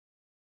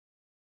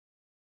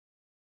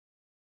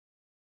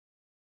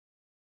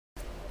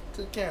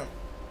to the camera.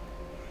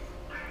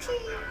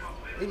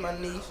 It's my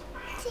niece.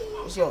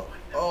 What's up?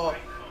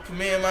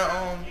 Premiering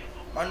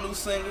my new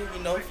single,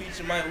 you know,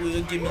 feature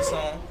Mike.Will, Give Me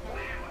Some.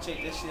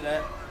 Check that shit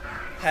out.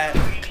 Hat,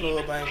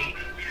 club, baby.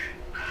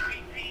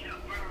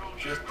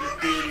 Just the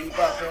ditty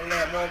bopping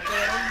that monkey.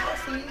 I'm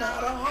busting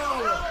out a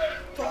holler.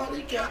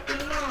 Party Captain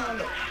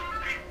Holler.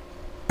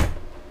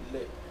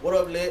 Lit. What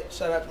up, Lit?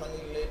 Shout out to my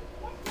nigga Lit.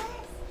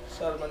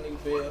 Shout out to my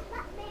nigga Bill.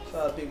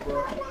 Shout out Big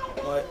Bro.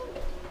 Mike.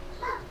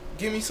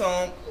 Give me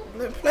some.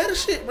 Play the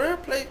shit, bro.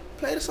 Play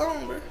the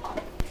song, bro.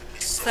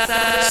 Stop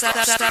staring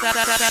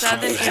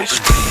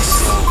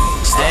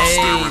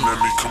at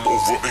me, come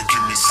over and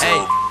give me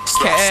some.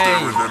 Stop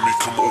staring at me,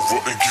 come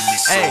over and give me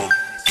some.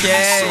 Give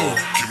me some.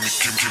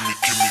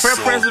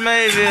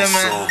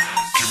 Man.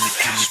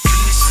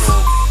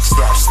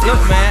 Stop staring.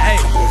 Look, man,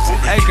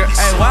 hey, girl,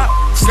 hey, why,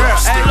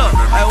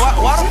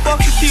 why the fuck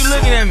you keep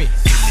looking at me?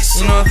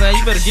 You know what I'm saying?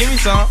 You better give me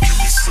some.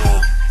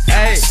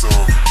 Hey,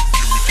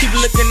 keep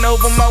looking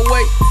over my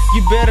way.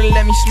 You better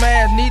let me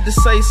smash. Need to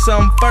say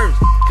something first,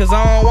 cause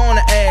I don't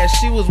wanna ask.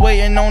 She was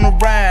waiting on the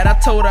ride. I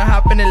told her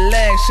hop in the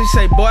lag. She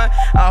say, boy,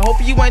 I hope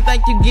you ain't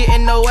think you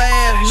getting no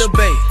ass. Lil'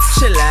 babe,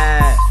 chill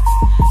out.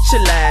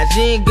 Chill out.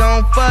 You ain't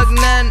gon' fuck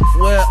nothing.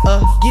 Well,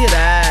 get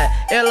out.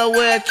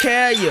 LOL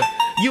Callier,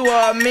 you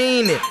all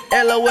mean it.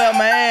 LOL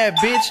my ass,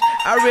 bitch,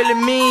 I really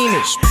mean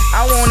it.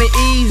 I want it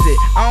easy,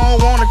 I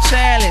don't want a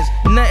challenge.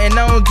 Nothing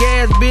on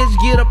gas, bitch,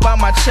 get up on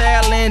my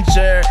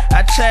challenger.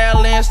 I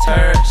challenged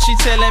her, she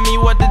telling me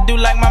what to do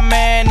like my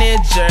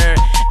manager.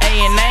 Hey,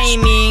 and I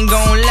ain't even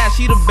gon' lie,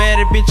 she the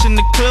baddest bitch in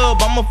the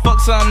club. I'ma fuck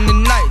something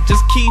tonight,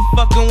 just keep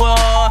fucking with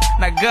her.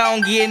 Now go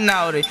on get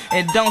naughty,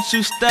 and don't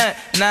you stunt.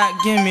 Now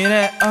give me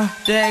that,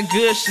 that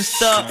good shit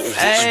stuff.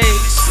 Hey,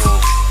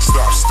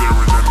 stop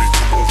staring at me,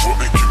 come over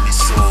and give me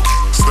some.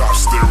 Stop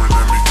staring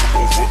at me, come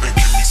over and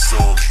give me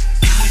some.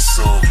 Give me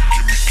some,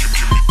 give me some.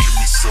 Give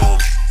me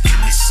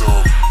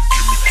some,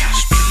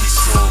 give me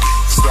some.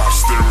 Stop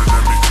staring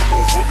at me, come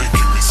over and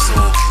give me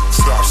some.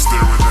 Stop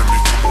staring at me,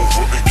 come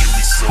over and give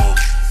me some.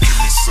 Give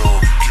me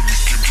some, give me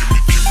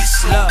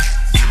some.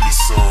 Give me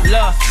some.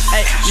 Love,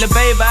 hey, lil'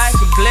 baby, I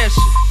can bless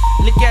you.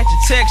 Look at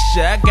your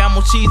texture, I got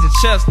more cheese than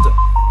Chester.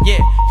 Yeah,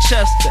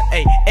 Chester,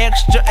 ayy,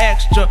 extra,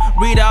 extra,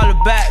 read all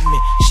about me.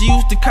 She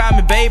used to call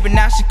me baby,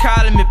 now she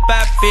calling me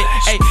papi.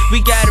 Ayy,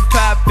 we got it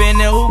poppin',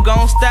 and who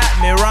gon' stop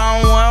me?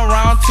 Round one,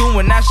 round two,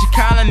 and now she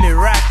calling me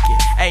Rocky.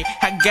 Ayy,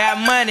 I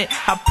got money,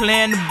 I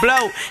plan to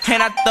blow,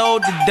 and I throw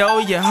the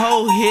dough, your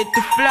hoe hit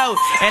the flow.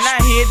 And I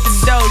hit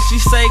the dough,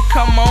 she say,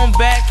 come on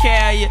back,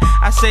 Callier.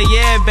 I say,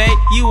 yeah, babe,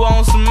 you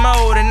want some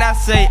more? And I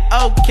say,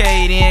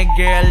 okay then,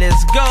 girl,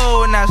 let's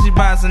go. Now she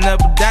bouncing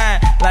up and down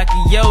like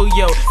a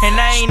yo-yo, and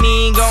I ain't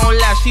even gon'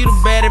 lie, she the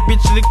baddest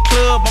bitch in the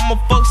club. I'ma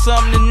fuck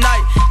something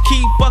tonight,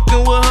 keep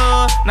fucking with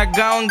her. Now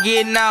go on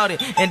get naughty,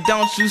 and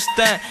don't you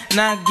stunt.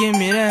 Now give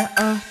me that,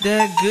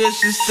 that good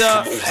shit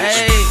stuff.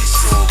 Hey,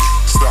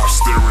 stop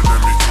staring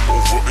at me, come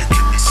over and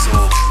give me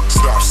some.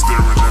 Stop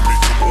staring at me,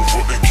 come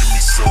over and give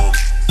me some.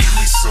 Give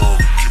me some,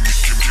 give me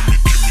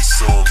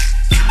some.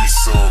 Give me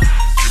some,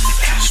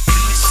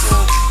 give me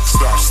some.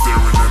 Stop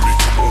staring at me,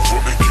 come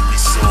over and give me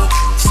some.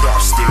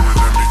 Stop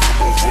staring at me, come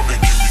over and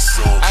give me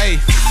some. Hey,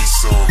 give me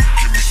some,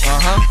 give me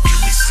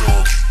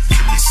some.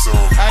 Give me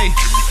some. Hey,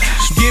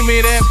 give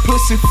me that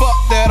pussy, fuck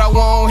that I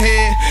want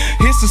head.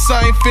 It's the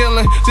same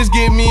feeling, just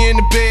get me in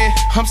the bed.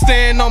 I'm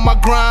staying on my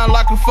grind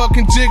like a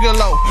fucking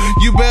gigolo.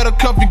 You better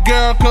cuff your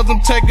girl, cause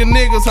I'm taking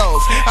niggas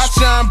hoes. I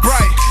shine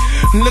bright,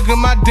 look at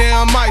my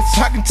damn mics.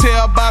 I can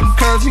tell by them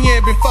curves, he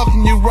ain't been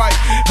fucking you right.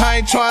 I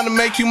ain't trying to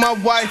make you my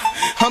wife,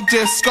 I'm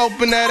just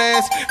scoping that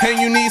ass, and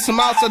you need some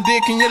outside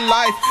dick in your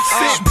life.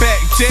 Sit back,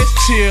 just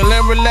chill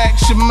and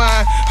relax your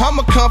mind.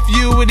 I'ma come for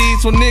you with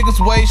these when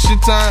niggas waste your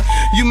time.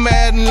 You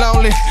mad and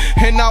lonely,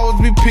 and always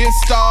be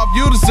pissed off.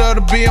 You deserve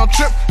to be on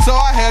trip, so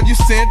I have you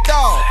sent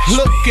off.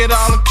 Look at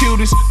all the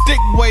cuties, thick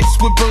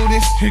waist with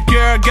booties. Your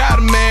girl got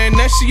a man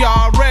that she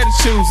already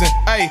choosing.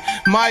 Hey,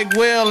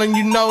 Mike.Will, and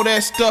you know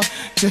that stuff.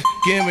 Just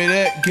give me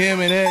that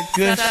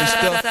good shit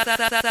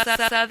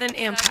stuff. Southern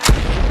Empire.